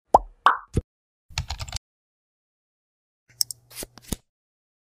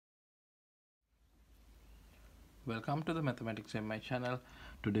Welcome to the mathematics in my channel.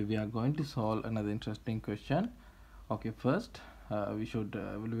 Today we are going to solve another interesting question. Okay, first we should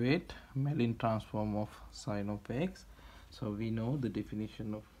evaluate Mellin transform of sine of x. So we know the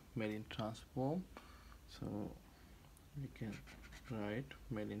definition of Mellin transform, so we can write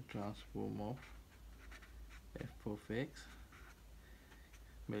Mellin transform of f of x.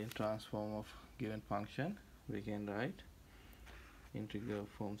 Mellin transform of given function, we can write integral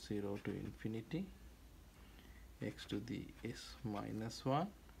from 0 to infinity x to the s minus 1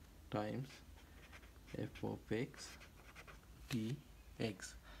 times f of x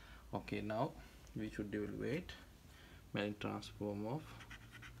dx. Okay, now we should evaluate Mellin transform of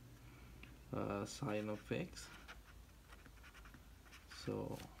sine of x.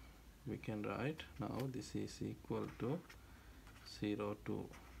 So we can write now this is equal to 0 to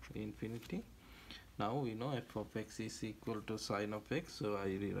infinity. Now we know f of x is equal to sine of x, so I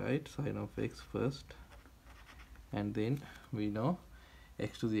rewrite sine of x first, and then we know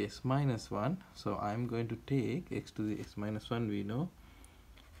x to the s minus 1, so I'm going to take x to the s minus 1. We know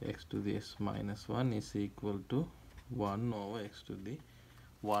x to the s minus 1 is equal to 1 over x to the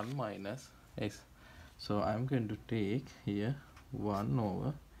 1 minus s, so I'm going to take here 1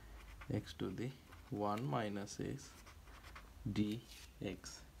 over x to the 1 minus s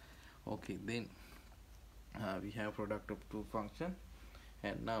dx. Okay, then we have product of two functions,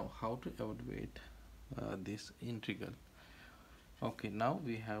 and now how to evaluate this integral. Okay, now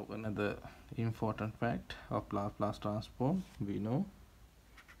we have another important fact of Laplace transform. We know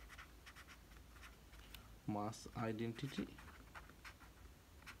Maz identity.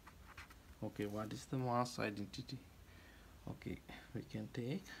 Okay, what is the Maz identity? Okay, we can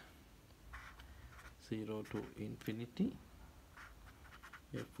take 0 to infinity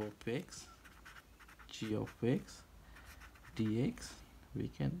f of x g of x dx. We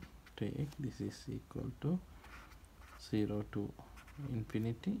can take this is equal to 0 to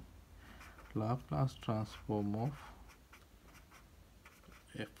infinity Laplace transform of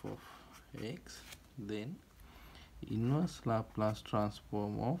f of x, then inverse Laplace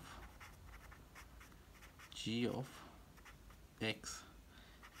transform of g of x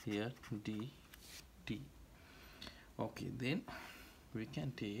here dt. Okay, then we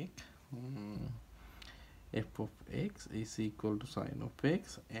can take f of x is equal to sine of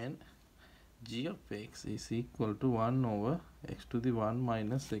x, and g of x is equal to 1 over x to the 1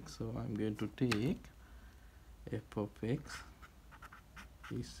 minus x. So I'm going to take f of x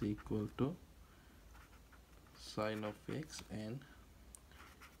is equal to sine of x, and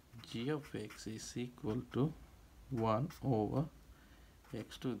g of x is equal to 1 over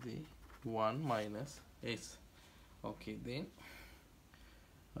x to the 1 minus s. Okay, then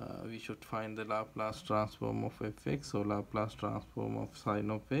we should find the Laplace transform of fx. So Laplace transform of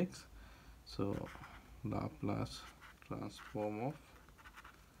sine of x, so Laplace transform of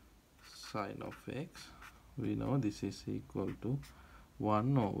sine of x, we know this is equal to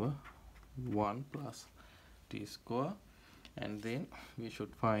 1 over 1 plus t square, and then we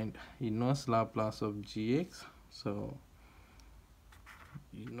should find inverse Laplace of gx. So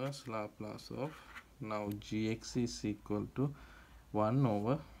inverse Laplace of now gx is equal to 1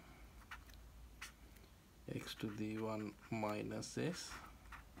 over x to the 1 minus s,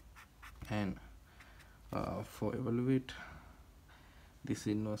 and for evaluate this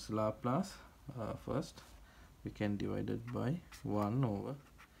inverse Laplace, first we can divide it by 1 over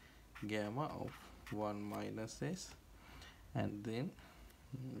gamma of 1 minus s, and then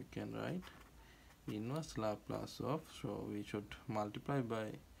we can write inverse Laplace of, so we should multiply by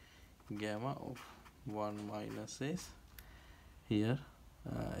gamma of 1 minus s here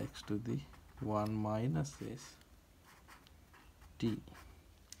x to the 1 minus s t.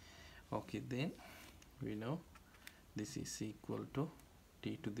 Okay, then we know this is equal to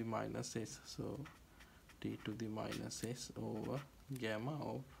t to the minus s, so t to the minus s over gamma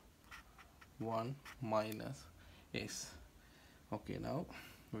of 1 minus s. Okay, now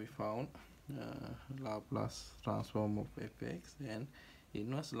we found Laplace transform of fx and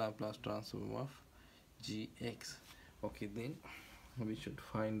inverse Laplace transform of gx. Okay, then we should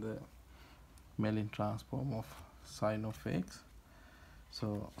find the Mellin transform of sine of x.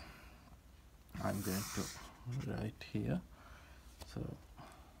 So I'm going to write here, so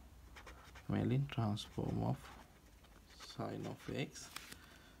Mellin transform of sine of x.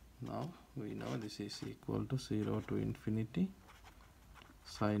 Now we know this is equal to 0 to infinity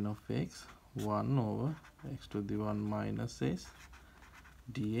sine of x 1 over x to the 1 minus s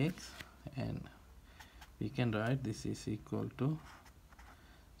dx, and we can write this is equal to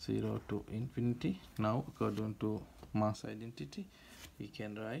 0 to infinity. Now according to Maz identity, we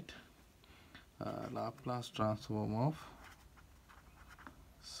can write Laplace transform of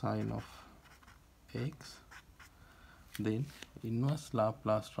sine of x, then inverse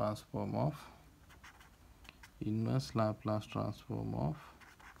Laplace transform of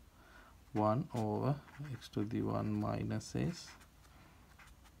 1 over x to the 1 minus s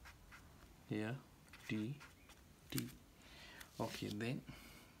here t. Okay, then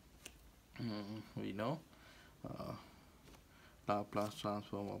we know Laplace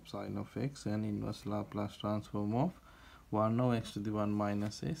transform of sine of x and inverse Laplace transform of 1 over x to the 1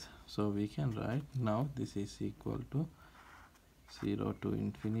 minus s. So we can write now this is equal to 0 to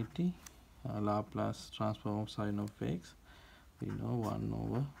infinity Laplace transform of sine of x, we know 1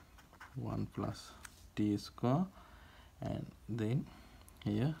 over 1 plus t square, and then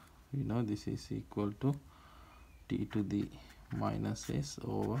here we know this is equal to t to the minus s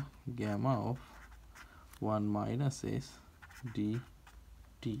over gamma of 1 minus s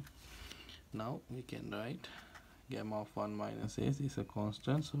dt. Now we can write gamma of 1 minus s is a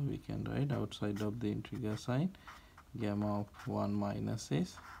constant, so we can write outside of the integral sign gamma of 1 minus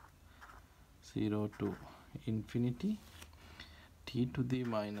s 0 to infinity t to the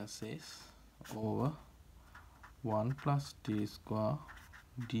minus s over 1 plus t square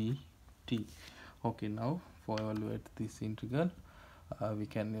dt. Okay, now for evaluate this integral we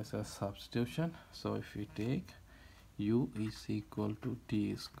can use a substitution. So if we take u is equal to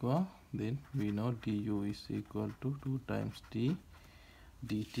t square, then we know du is equal to 2 times t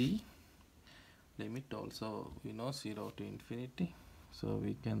dt. Limit also we know 0 to infinity, so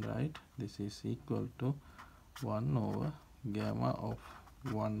we can write this is equal to 1 over gamma of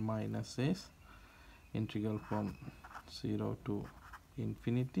 1 minus s integral from 0 to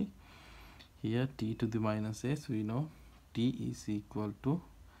infinity. Here t to the minus s, we know t is equal to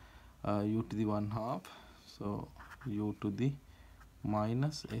u to the 1 half, so u to the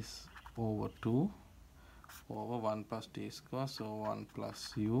minus s over 2 over 1 plus t square, so 1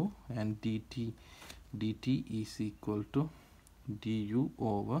 plus u, and dt is equal to du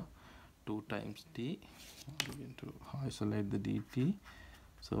over 2 times t. I'm going to isolate the dt,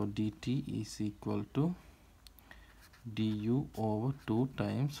 so dt is equal to du over 2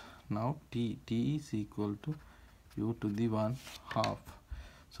 times, now t is equal to u to the 1 half,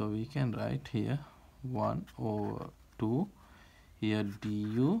 so we can write here 1 over 2, here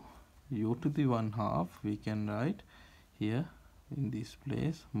du u to the 1 half, we can write here in this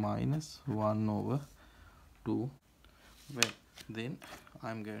place minus 1 over 2. Well, then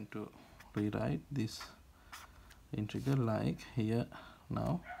I'm going to rewrite this integral like here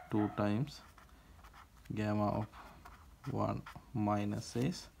now 2 times gamma of 1 minus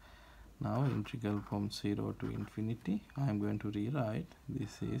s. Now integral from 0 to infinity, I am going to rewrite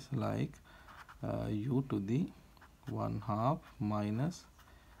this is like u to the 1 half minus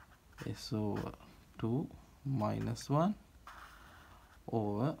s over 2 minus 1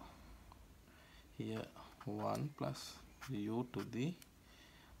 over here 1 plus u to the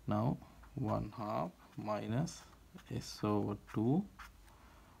now 1 half minus s over 2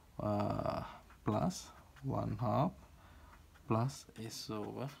 plus 1 half plus s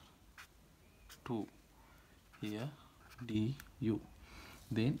over 2 here du.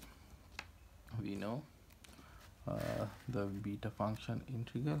 Then we know the beta function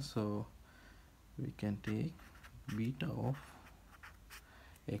integral, so we can take beta of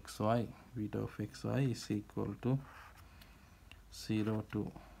xy. Beta of xy is equal to 0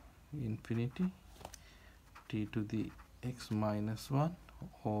 to infinity t to the x minus 1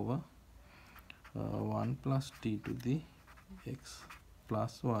 over 1 plus t to the x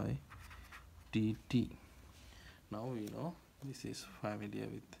plus y dt. Now we know this is familiar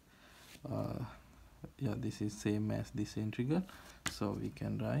with this is same as this integral, so we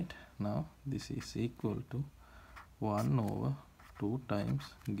can write now this is equal to 1 over 2 times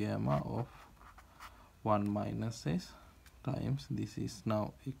gamma of 1 minus s times this is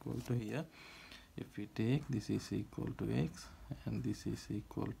now equal to here, if we take this is equal to x and this is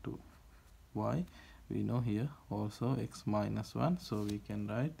equal to y, we know here also x minus 1, so we can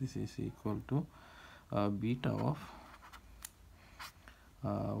write this is equal to beta of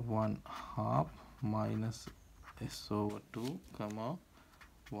 1 half minus s over 2 comma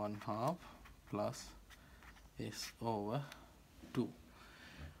 1 half plus s over 2.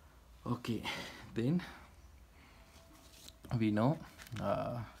 Okay, then we know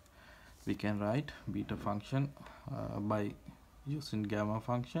we can write beta function by using gamma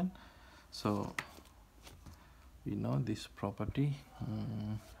function, so we know this property.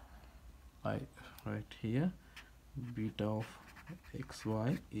 I write here beta of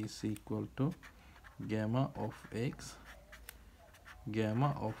xy is equal to gamma of x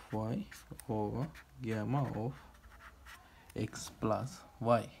gamma of y over gamma of x plus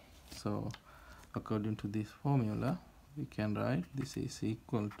y. So according to this formula, we can write this is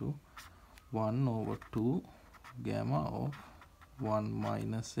equal to 1 over 2 gamma of 1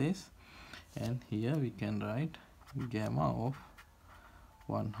 minus s, and here we can write gamma of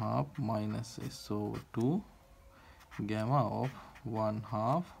 1 half minus s over 2 gamma of 1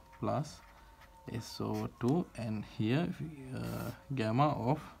 half plus s over 2, and here gamma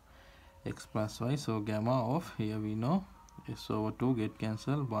of x plus y. So gamma of, here we know s over 2 get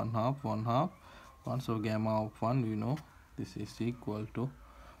cancelled, 1 half 1 half 1, so gamma of 1 we know this is equal to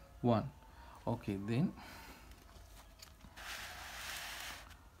 1. Okay, then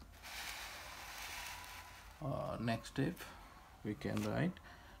next step we can write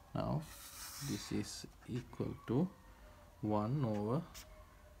now this is equal to 1 over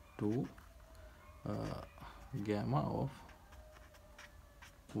 2 gamma of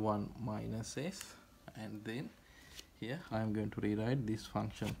 1 minus s, and then here I am going to rewrite this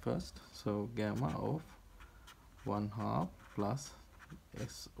function first. So gamma of 1 half plus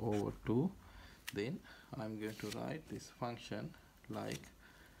s over 2, then I am going to write this function like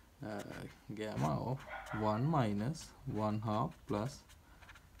gamma of 1 minus 1 half plus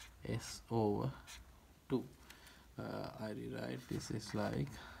s over 2. I rewrite this is like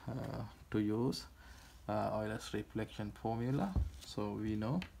to use Euler's reflection formula. So we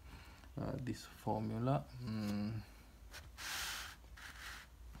know this formula,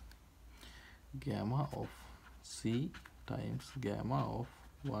 gamma of c times gamma of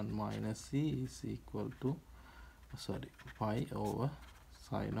 1 minus c is equal to pi over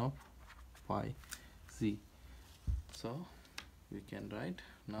sine of pi c. So we can write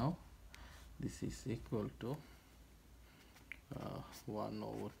now this is equal to 1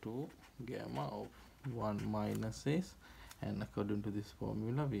 over 2 gamma of 1 minus s, and according to this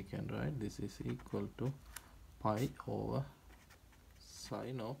formula we can write this is equal to pi over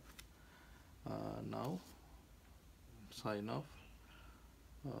sine of now sine of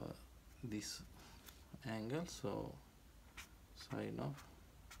this angle, so sine of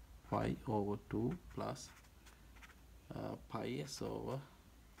pi over 2 plus pi s over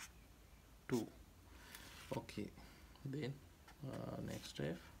 2. Okay, then next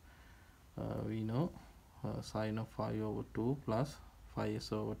step we know sine of pi over 2 plus phi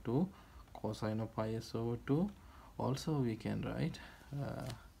s over 2 cosine of pi s over 2. Also we can write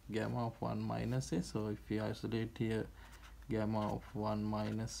gamma of 1 minus s. So if we isolate here gamma of 1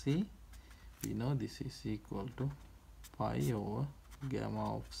 minus c, we know this is equal to pi over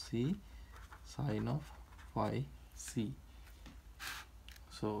gamma of c sine of phi c.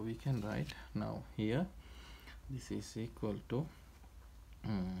 So we can write now here this is equal to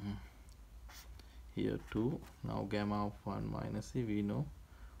here 2, now gamma of 1 minus c we know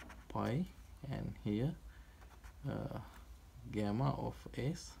pi, and here gamma of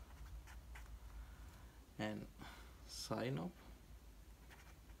s and sine of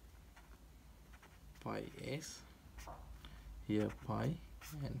pi s, here pi,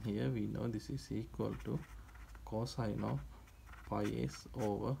 and here we know this is equal to cosine of pi s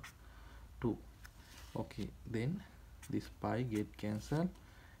over 2. Okay, then this pi get cancelled,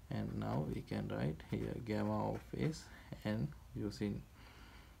 and now we can write here gamma of s, and using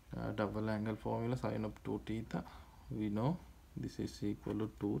double angle formula sine of 2 theta we know this is equal to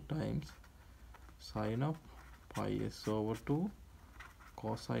 2 times sine of pi s over 2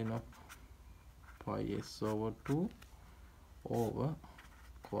 cosine of pi s over 2 over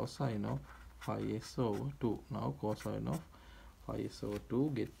cosine of phi s over 2. Now cosine of phi s over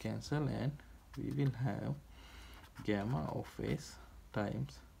 2 get cancelled, and we will have gamma of s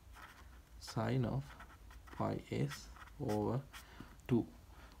times sine of pi s over 2.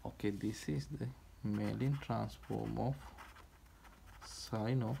 Okay, this is the Mellin transform of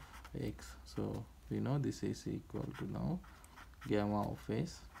sine of x. So we know this is equal to now gamma of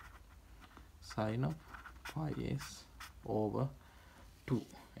s sine of pi s over 2,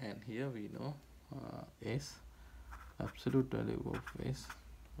 and here we know s absolute value of s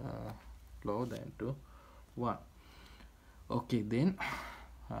lower than to 1. Okay, then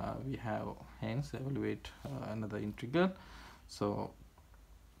we have hence evaluate another integral. So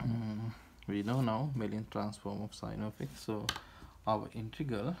we know now Mellin transform of sine of x. So our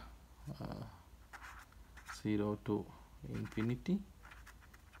integral 0 to infinity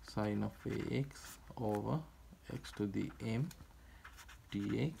sine of ax over x to the m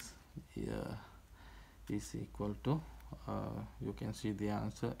dx is equal to you can see the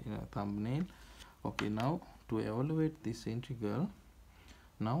answer in a thumbnail. Okay, now to evaluate this integral,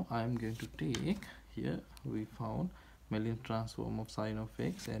 now I am going to take, here we found Mellin transform of sine of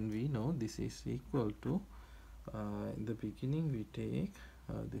x, and we know this is equal to in the beginning we take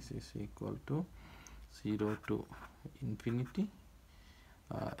this is equal to 0 to infinity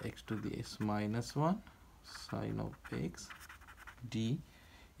x to the s minus 1 sine of x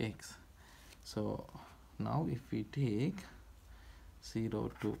dx. So now if we take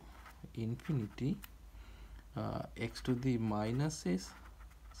 0 to infinity x to the minus s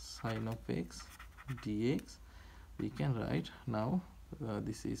sine of x dx, we can write now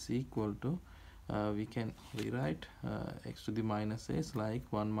this is equal to we can rewrite x to the minus s like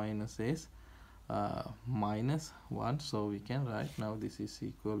 1 minus s minus 1, so we can write now this is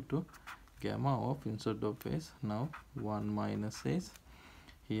equal to gamma of, instead of s, now 1 minus s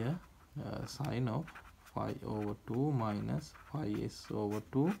here sine of phi over 2 minus phi s over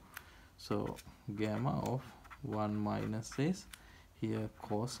 2, so gamma of 1 minus s here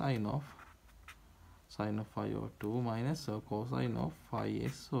cosine of sine of phi over 2 minus, so cosine of phi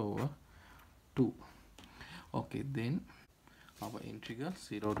s over 2. Okay, then our integral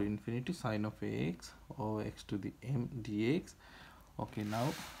 0 to infinity sine of x over x to the m dx. Okay, now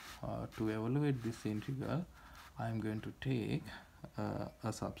to evaluate this integral I am going to take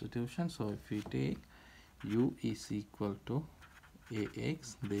a substitution. So if we take u is equal to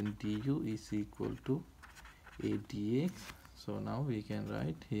ax, then du is equal to a dx. So now we can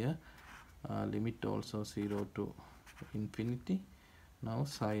write here limit also 0 to infinity. Now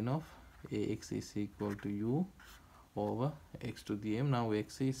sine of ax is equal to u over x to the m. Now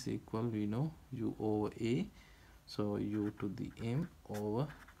x is equal, we know, u over a, so u to the m over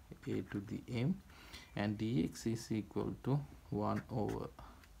a to the m, and dx is equal to 1 over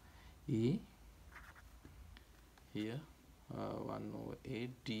a here 1 over a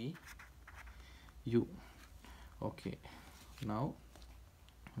du. Okay, now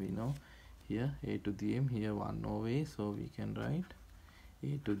we know here a to the m, here 1 over a, so we can write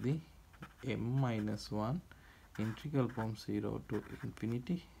a to the m minus 1 integral from 0 to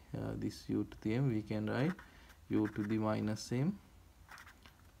infinity this u to the m, we can write u to the minus m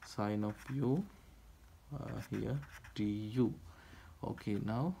sine of u here du. Okay,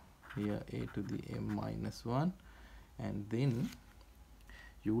 now here a to the m minus 1, and then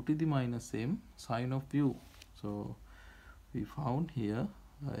u to the minus m sine of u. So we found here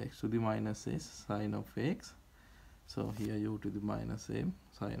x to the minus s sine of x, so here u to the minus m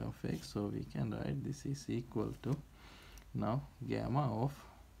sine of x, so we can write this is equal to now gamma of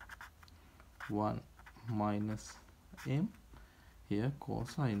 1 minus m here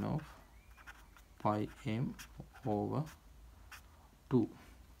cosine of pi m over 2.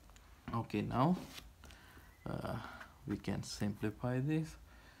 Okay, now we can simplify this.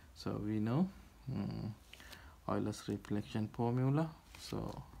 So we know Euler's reflection formula,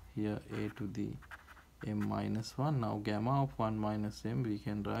 so here a to the m minus 1, now gamma of 1 minus m we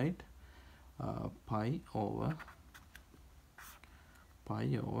can write pi over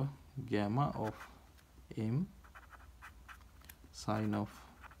gamma of m sine of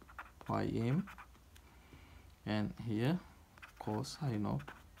pi m, and here cosine of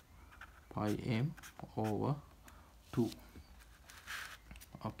pi m over 2.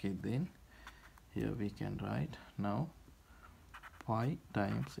 Okay, then here we can write now pi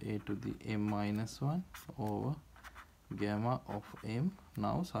times a to the m minus 1 over gamma of m.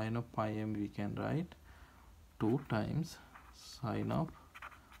 Now sine of pi m we can write 2 times sine of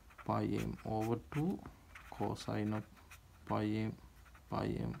pi m over 2 cosine of pi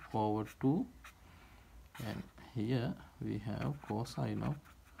m over 2, and here we have cosine of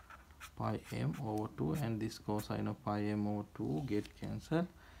pi m over 2, and this cosine of pi m over 2 get cancelled,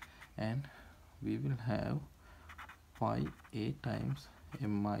 and we will have pi a times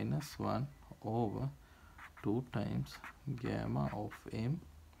m minus 1 over 2 times gamma of m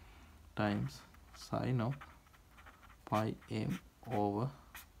times sine of pi m over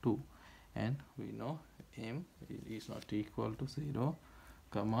 2, and we know m is not equal to 0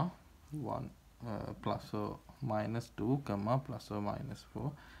 comma 1 plus or minus 2 comma plus or minus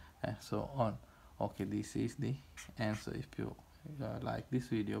 4 and so on. Okay, this is the answer. If you like this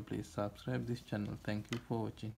video, please subscribe this channel. Thank you for watching.